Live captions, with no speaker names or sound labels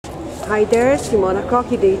Hi there, Simona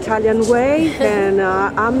Cochi, the Italian Way, and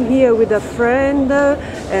I'm here with a friend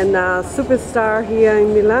and a superstar here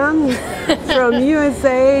in Milan from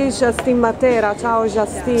USA, Justine Mattera. Ciao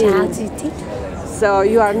Justine. Ciao a tutti. So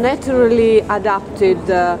you are naturally adapted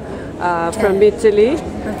from Italy.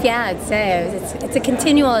 Yeah, it's a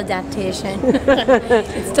continual adaptation.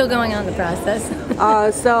 It's still going on, the process.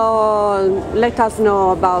 So let us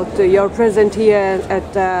know about your present here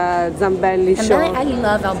at Zambelli show. I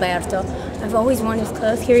love Alberto. I've always worn his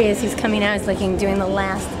clothes. Here he is. He's coming out. He's looking, doing the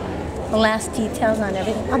last details on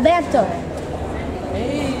everything. Alberto.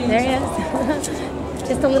 There he is.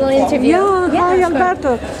 Just a little interview. Yeah, hi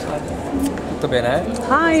Alberto. Tutto bene?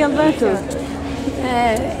 Hi Alberto.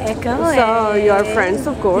 So you are friends,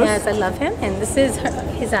 of course. Yes, I love him, and this is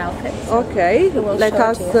his outfit. Okay, let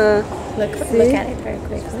us look at it very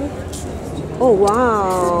quickly. Oh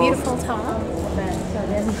wow! Beautiful top.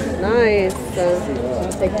 Nice.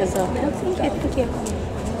 Take this off. Thank you.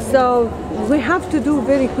 So we have to do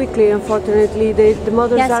very quickly. Unfortunately, the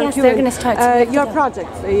models are yes, they're going to start. Your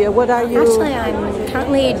projects. What are you? Actually, I'm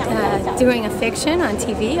currently doing a fiction on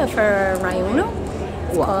TV for Rai Uno.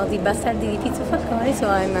 It's called The Backstage di Pizza Falcone, so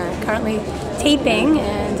I'm currently taping,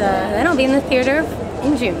 and then I'll be in the theater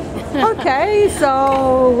in June. Okay,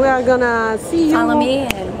 so we are gonna see you. Follow me,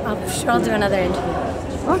 and I'm sure I'll do another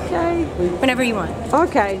interview. Okay. Whenever you want.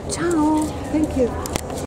 Okay, ciao. Thank you.